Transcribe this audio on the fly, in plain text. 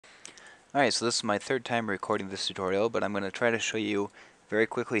Alright, so this is my third time recording this tutorial, but I'm going to try to show you very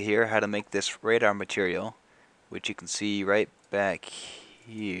quickly here how to make this radar material, which you can see right back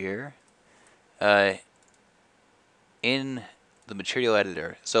here in the material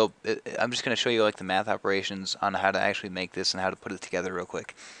editor. So I'm just going to show you like the math operations on how to actually make this and how to put it together real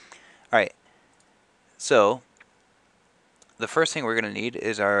quick. Alright, so the first thing we're going to need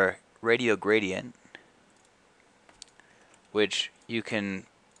is our radial gradient, which you can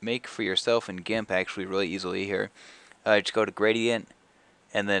make for yourself in GIMP actually really easily here. Just go to gradient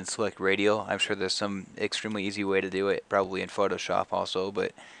and then select radial. I'm sure there's some extremely easy way to do it, probably in Photoshop also,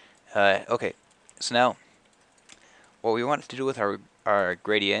 but okay. So now what we want to do with our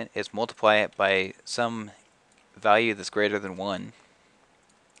gradient is multiply it by some value that's greater than 1. And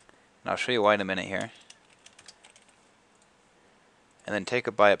I'll show you why in a minute here. And then take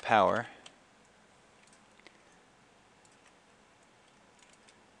it by a power.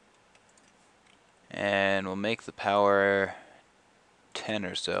 And we'll make the power 10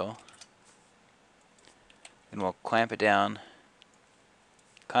 or so. And we'll clamp it down.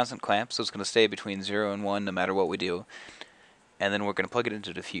 Constant clamp, so it's going to stay between 0 and 1 no matter what we do. And then we're going to plug it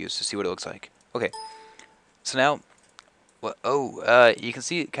into diffuse to see what it looks like. Okay, so now, you can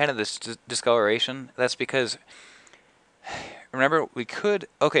see kind of this discoloration. That's because, remember, we could,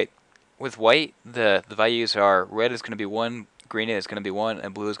 okay, with white, the values are red is going to be 1, green is going to be 1,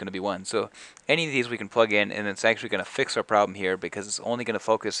 and blue is going to be 1. So any of these we can plug in, and it's actually going to fix our problem here because it's only going to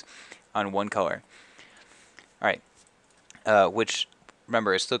focus on one color. Alright, which,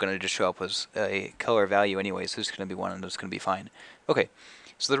 remember, it's still going to just show up as a color value anyway, so it's going to be 1 and it's going to be fine. Okay,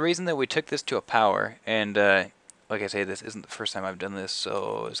 so the reason that we took this to a power, and like I say, this isn't the first time I've done this,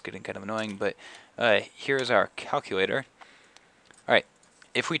 so it's getting kind of annoying, but here's our calculator. Alright,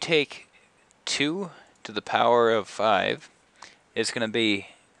 if we take 2 to the power of 5, it's going to be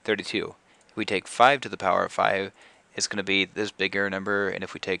 32. If we take 5 to the power of 5, it's going to be this bigger number, and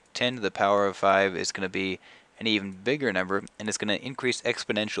if we take 10 to the power of 5, it's going to be an even bigger number, and it's going to increase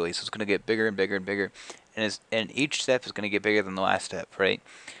exponentially, so it's going to get bigger and bigger and bigger, and each step is going to get bigger than the last step, right?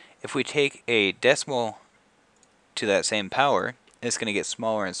 If we take a decimal to that same power, it's going to get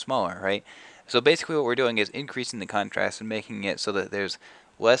smaller and smaller, right? So basically what we're doing is increasing the contrast and making it so that there's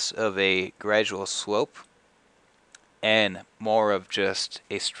less of a gradual slope and more of just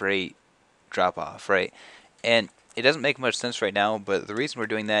a straight drop off, right? And it doesn't make much sense right now, but the reason we're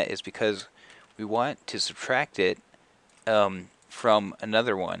doing that is because we want to subtract it from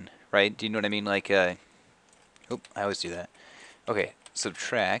another one, right? Do you know what I mean? Like, I always do that. Okay,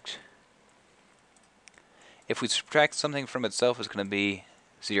 subtract. If we subtract something from itself, it's going to be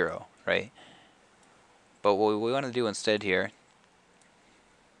 0, right? But what we want to do instead here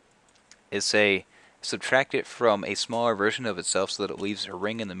is say subtract it from a smaller version of itself so that it leaves a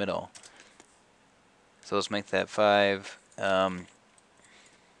ring in the middle. So let's make that 5.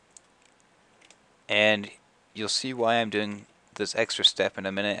 And you'll see why I'm doing this extra step in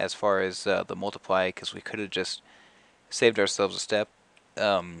a minute as far as the multiply, because we could have just saved ourselves a step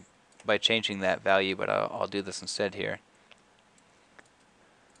by changing that value, but I'll do this instead here.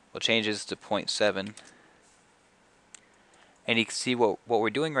 We'll change this to 0.7. And you can see what we're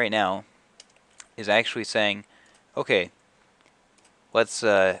doing right now is actually saying, okay, let's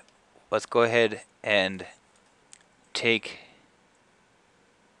go ahead and take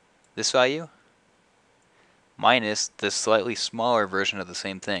this value minus the slightly smaller version of the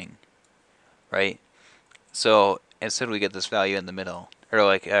same thing, right? So instead we get this value in the middle, or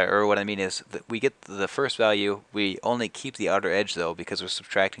like, or what I mean is that we get the first value. We only keep the outer edge though because we're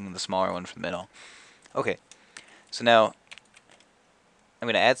subtracting the smaller one from the middle. Okay, so now I'm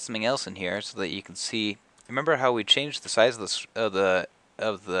going to add something else in here so that you can see. Remember how we changed the size of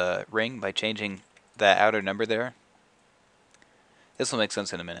the ring by changing that outer number there? This will make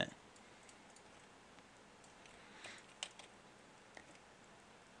sense in a minute.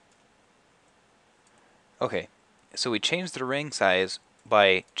 Okay, so we changed the ring size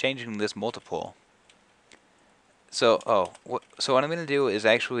by changing this multiple. So, so what I'm going to do is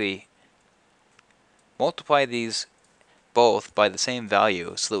actually multiply these both by the same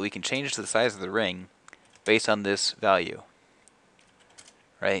value so that we can change the size of the ring based on this value,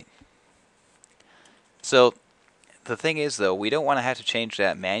 right? So the thing is though, we don't want to have to change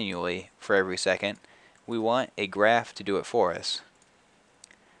that manually for every second. We want a graph to do it for us.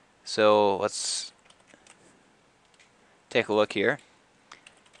 So let's take a look here.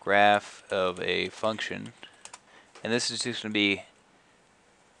 Graph of a function, and this is just going to be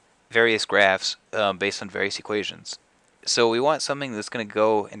various graphs based on various equations. So we want something that's going to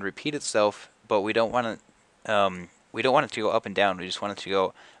go and repeat itself, but we don't want it to go up and down. We just want it to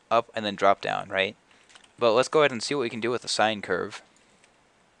go up and then drop down, right? But let's go ahead and see what we can do with the sine curve.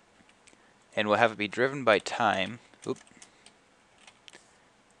 And we'll have it be driven by time. Oop.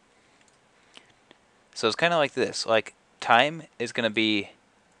 So it's kind of like this. Like, time is going to be...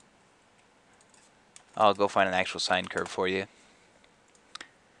 I'll go find an actual sine curve for you.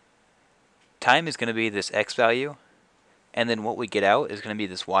 Time is going to be this x value, and then what we get out is going to be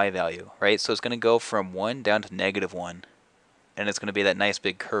this y value, right? So it's going to go from 1 down to -1, and it's going to be that nice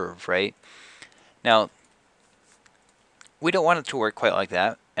big curve, right? Now, we don't want it to work quite like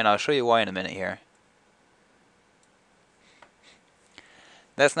that, and I'll show you why in a minute here.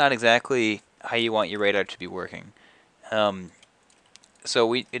 That's not exactly how you want your radar to be working.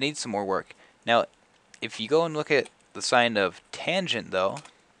 So it needs some more work. Now, if you go and look at the sign of tangent, though,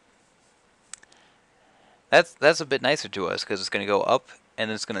 that's a bit nicer to us because it's going to go up and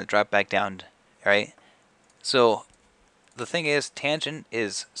then it's going to drop back down, right? So the thing is, tangent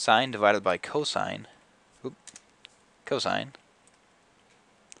is sine divided by cosine. Oop, cosine.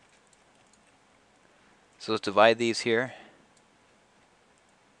 So let's divide these here.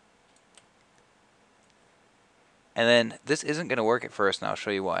 And then this isn't going to work at first, and I'll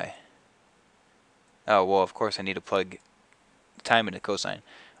show you why. Oh, well, of course I need to plug time into cosine.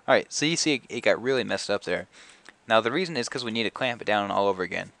 Alright, so you see it got really messed up there. Now the reason is because we need to clamp it down all over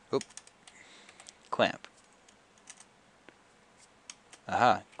again. Oop. Clamp.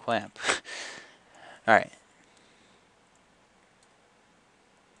 Aha, clamp. Alright.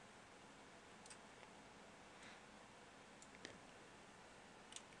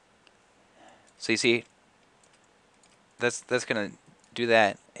 So you see, that's going to do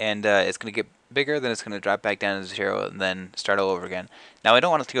that, and it's going to get bigger, then it's going to drop back down to 0, and then start all over again. Now I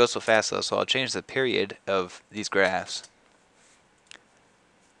don't want it to go so fast though, so I'll change the period of these graphs.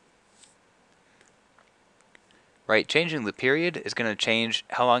 Right, changing the period is going to change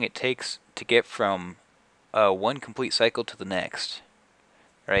how long it takes to get from one complete cycle to the next.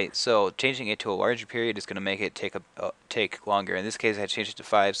 Right, so changing it to a larger period is going to make it take longer. In this case, I changed it to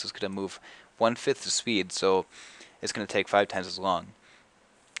 5, so it's going to move 1/5 the speed, so it's going to take 5 times as long.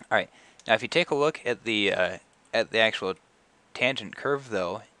 All right, now if you take a look at the actual tangent curve,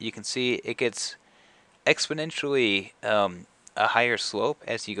 though, you can see it gets exponentially a higher slope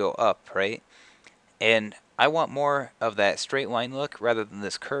as you go up, right? And I want more of that straight line look rather than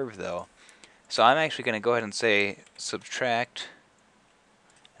this curve, though. So I'm actually going to go ahead and say subtract.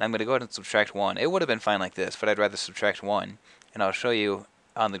 And I'm going to go ahead and subtract 1. It would have been fine like this, but I'd rather subtract 1. And I'll show you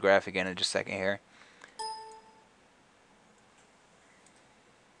on the graph again in just a second here.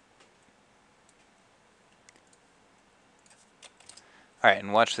 Alright,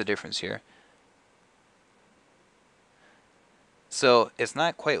 and watch the difference here. So it's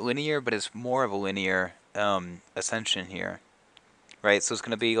not quite linear, but it's more of a linear ascension here. Right, so it's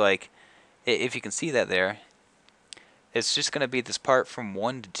going to be like, if you can see that there, it's just going to be this part from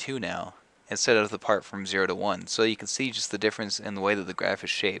 1 to 2 now, instead of the part from 0 to 1. So you can see just the difference in the way that the graph is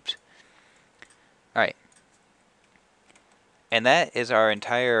shaped. Alright. And that is our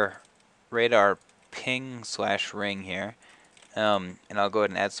entire radar ping/ring here. And I'll go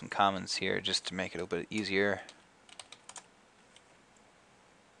ahead and add some comments here just to make it a little bit easier.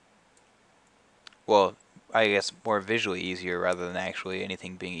 Well, I guess more visually easier rather than actually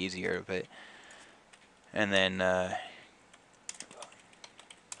anything being easier. But and then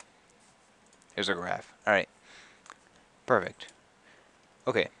here's a graph. All right, perfect.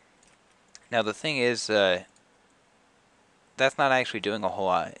 Okay. Now the thing is, that's not actually doing a whole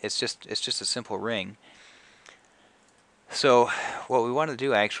lot. It's just a simple ring. So what we want to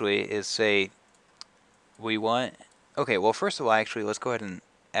do actually is say we want. Okay. Well, first of all, actually, let's go ahead and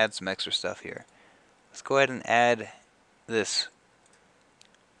add some extra stuff here. Let's go ahead and add this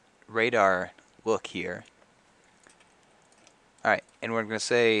radar look here. Alright, and we're going to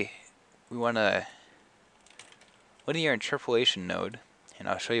say we want a linear interpolation node, and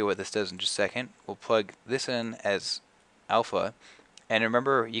I'll show you what this does in just a second. We'll plug this in as alpha, and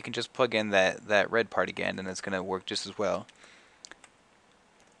remember you can just plug in that red part again and it's going to work just as well.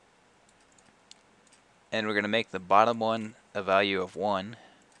 And we're going to make the bottom one a value of 1,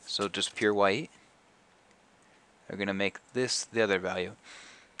 so just pure white. We're going to make this the other value.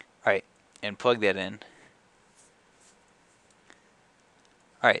 Alright, and plug that in.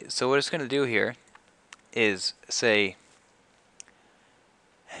 Alright, so what it's going to do here is say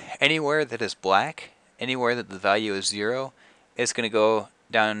anywhere that is black, anywhere that the value is 0, it's going to go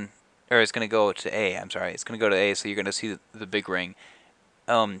down, or it's going to go to A, I'm sorry, it's going to go to A, so you're going to see the big ring.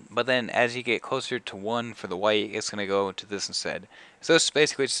 But then as you get closer to 1 for the white, it's going to go to this instead. So it's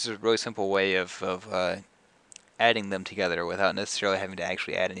basically just a really simple way of adding them together without necessarily having to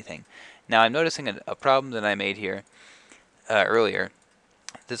actually add anything. Now I'm noticing a problem that I made here earlier.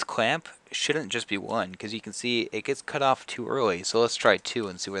 This clamp shouldn't just be 1, because you can see it gets cut off too early. So let's try 2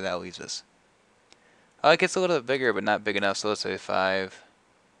 and see where that leaves us. Oh, it gets a little bit bigger, but not big enough, so let's say 5.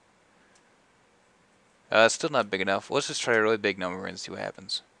 It's still not big enough. Let's just try a really big number and see what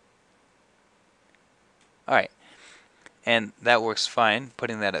happens. Alright, and that works fine,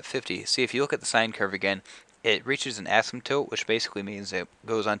 putting that at 50. See, if you look at the sine curve again, it reaches an asymptote, which basically means it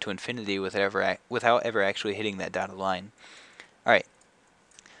goes on to infinity without ever actually hitting that dotted line. Alright,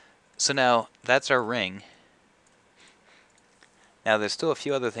 so now that's our ring. Now there's still a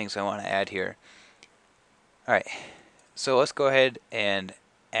few other things I want to add here. Alright, so let's go ahead and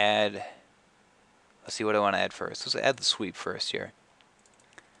add, let's see what I want to add first. Let's add the sweep first here.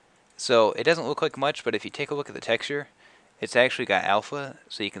 So it doesn't look like much, but if you take a look at the texture, it's actually got alpha,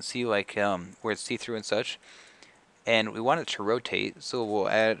 so you can see like where it's see-through and such. And we want it to rotate, so we'll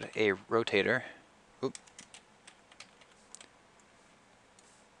add a rotator. Oop.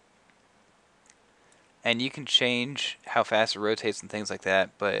 And you can change how fast it rotates and things like that,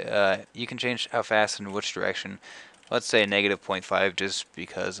 but you can change how fast and which direction. Let's say -0.5 just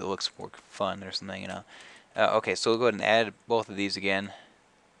because it looks more fun or something, you know. Okay, so we'll go ahead and add both of these again.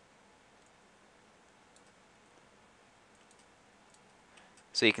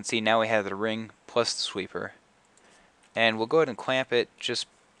 So you can see now we have the ring plus the sweeper. And we'll go ahead and clamp it just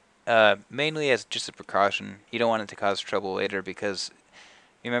mainly as just a precaution. You don't want it to cause trouble later because,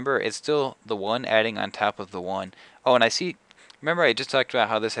 remember, it's still the 1 adding on top of the 1. Oh, and I see, remember I just talked about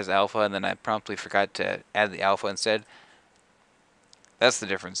how this has alpha and then I promptly forgot to add the alpha instead? That's the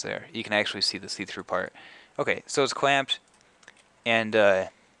difference there. You can actually see the see-through part. Okay, so it's clamped, and the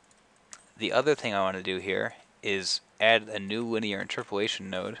other thing I want to do here is add a new linear interpolation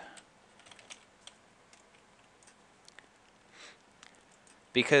node.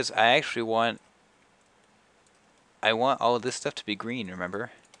 Because I actually want all of this stuff to be green,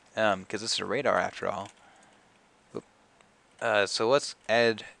 remember? Because this is a radar after all. So let's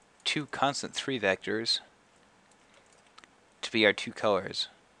add 2 constant 3 vectors to be our 2 colors.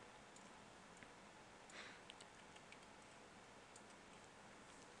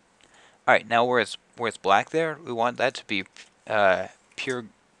 Alright, now where it's black there, we want that to be pure,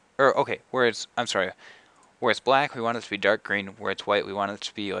 or okay, where it's black, we want it to be dark green. Where it's white, we want it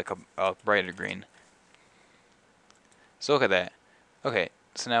to be like a brighter green. So look at that. Okay,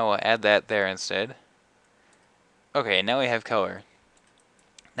 so now we'll add that there instead. Okay, now we have color.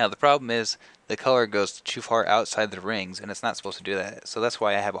 Now the problem is the color goes too far outside the rings, and it's not supposed to do that. So that's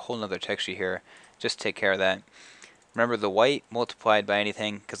why I have a whole nother texture here, just to take care of that. Remember, the white multiplied by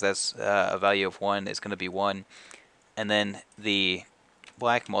anything, because that's a value of 1, is going to be 1. And then the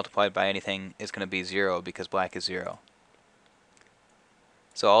black multiplied by anything is going to be 0, because black is 0.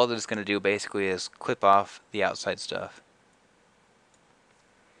 So all that it's going to do basically is clip off the outside stuff.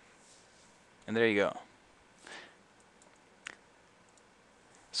 And there you go.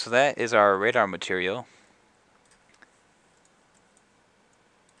 So that is our radar material.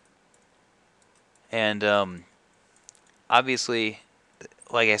 And obviously,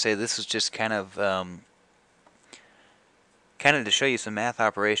 like I say, this is just kind of to show you some math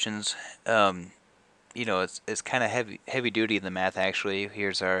operations. You know, it's kind of heavy duty in the math actually.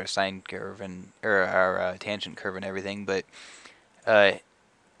 Here's our sine curve and our tangent curve and everything. But there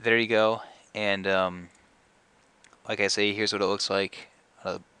you go. And like I say, here's what it looks like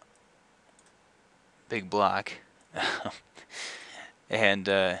on a big block. And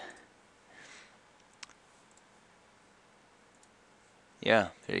yeah,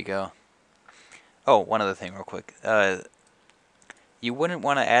 there you go. Oh, one other thing real quick. You wouldn't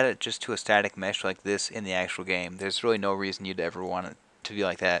want to add it just to a static mesh like this in the actual game. There's really no reason you'd ever want it to be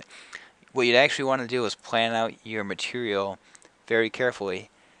like that. What you'd actually want to do is plan out your material very carefully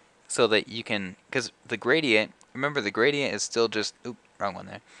so that you can, because the gradient, remember the gradient is still just, oop, wrong one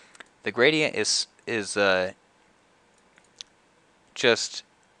there. The gradient is just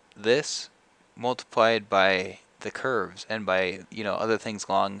this multiplied by the curves and by, you know, other things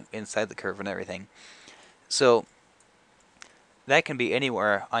along inside the curve and everything. So that can be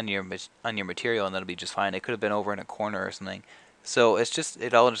anywhere on your material, and that'll be just fine. It could have been over in a corner or something. So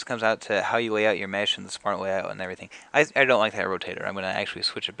it all just comes out to how you lay out your mesh and the smart layout and everything. I don't like that rotator. I'm going to actually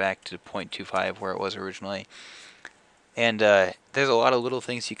switch it back to 0.25 where it was originally. And there's a lot of little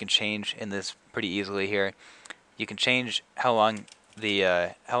things you can change in this pretty easily here. You can change how long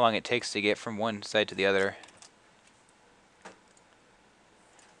it takes to get from one side to the other.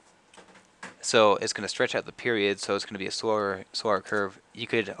 So it's going to stretch out the period, so it's going to be a slower curve. You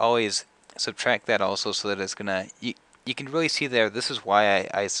could always subtract that also so that it's gonna, you can really see there, this is why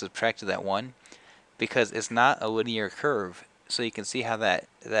I subtracted that 1, because it's not a linear curve. So you can see how that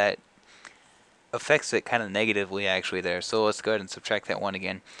affects it kind of negatively actually there. So let's go ahead and subtract that 1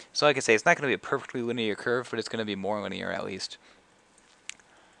 again. So like I say, it's not going to be a perfectly linear curve, but it's going to be more linear at least.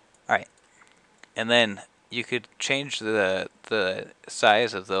 Alright, and then you could change the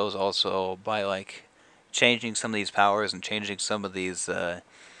size of those also by like changing some of these powers and changing some of these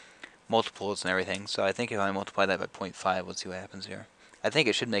multiples and everything. So I think if I multiply that by 0.5, let's see what happens here. I think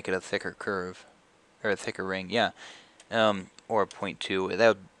it should make it a thicker curve, or a thicker ring, yeah. Or 0.2, that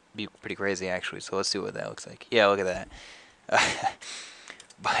would be pretty crazy actually, so let's see what that looks like. Yeah, look at that.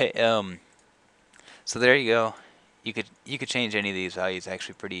 But, so there you go. You could change any of these values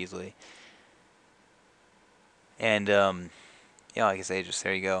actually pretty easily. And, yeah, like I say, just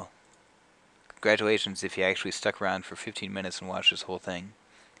there you go. Congratulations if you actually stuck around for 15 minutes and watched this whole thing.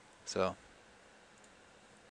 So,